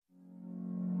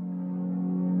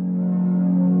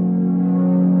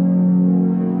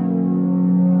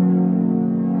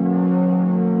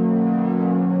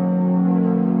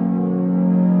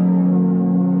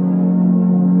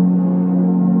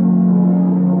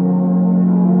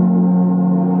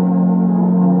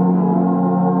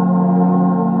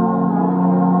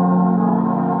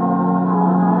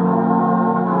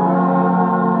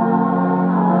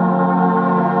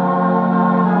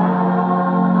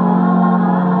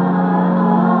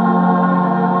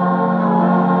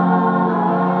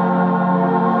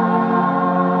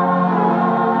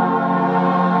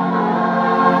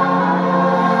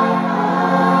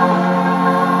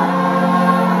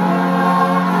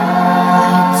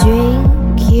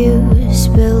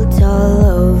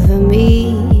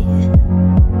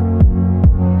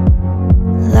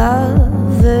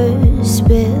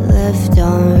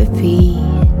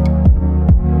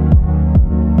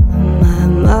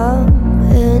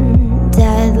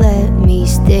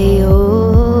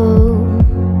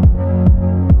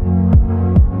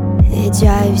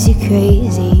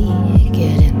crazy,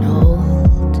 getting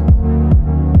old.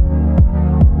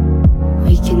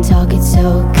 We can talk it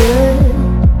so good,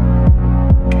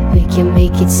 we can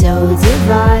make it so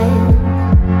divine.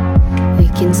 We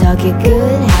can talk it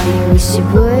good, how you wish it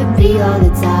would be all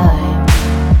the time.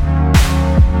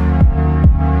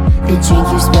 The drink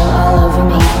you spill all over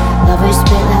me, lovers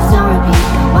spit left on repeat.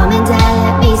 Mom and dad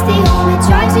let me stay home, it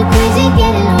drives you crazy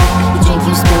getting home. The drink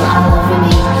you spill all over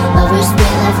me, lovers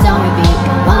spit left on repeat.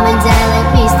 Mom and dad let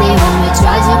me stay home, it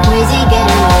drives you crazy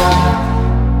getting home.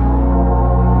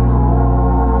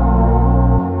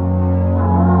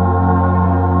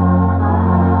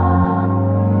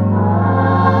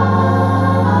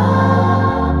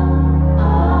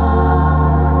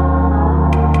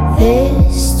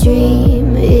 This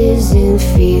dream isn't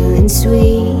feeling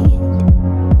sweet.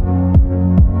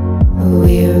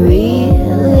 We're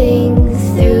reeling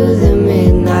through the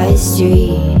midnight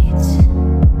streets,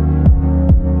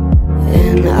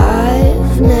 and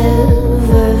I've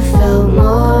never felt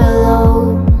more alone.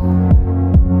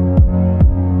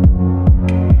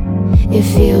 It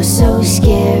feels so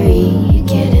scary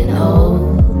getting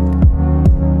old.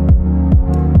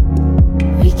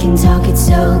 We can talk it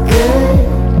so good,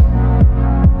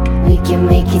 we can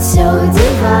make it so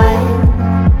divine.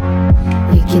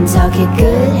 We can talk it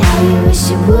good, how you wish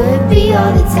it would be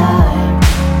all the time.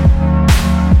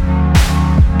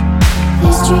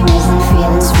 This dream isn't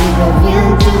feeling sweet, we're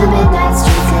reeling through the midnight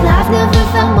streets, and I've never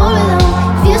felt more alone.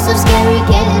 It feels so scary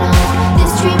getting old.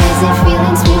 This dream isn't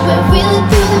feeling sweet, we're reeling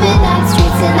through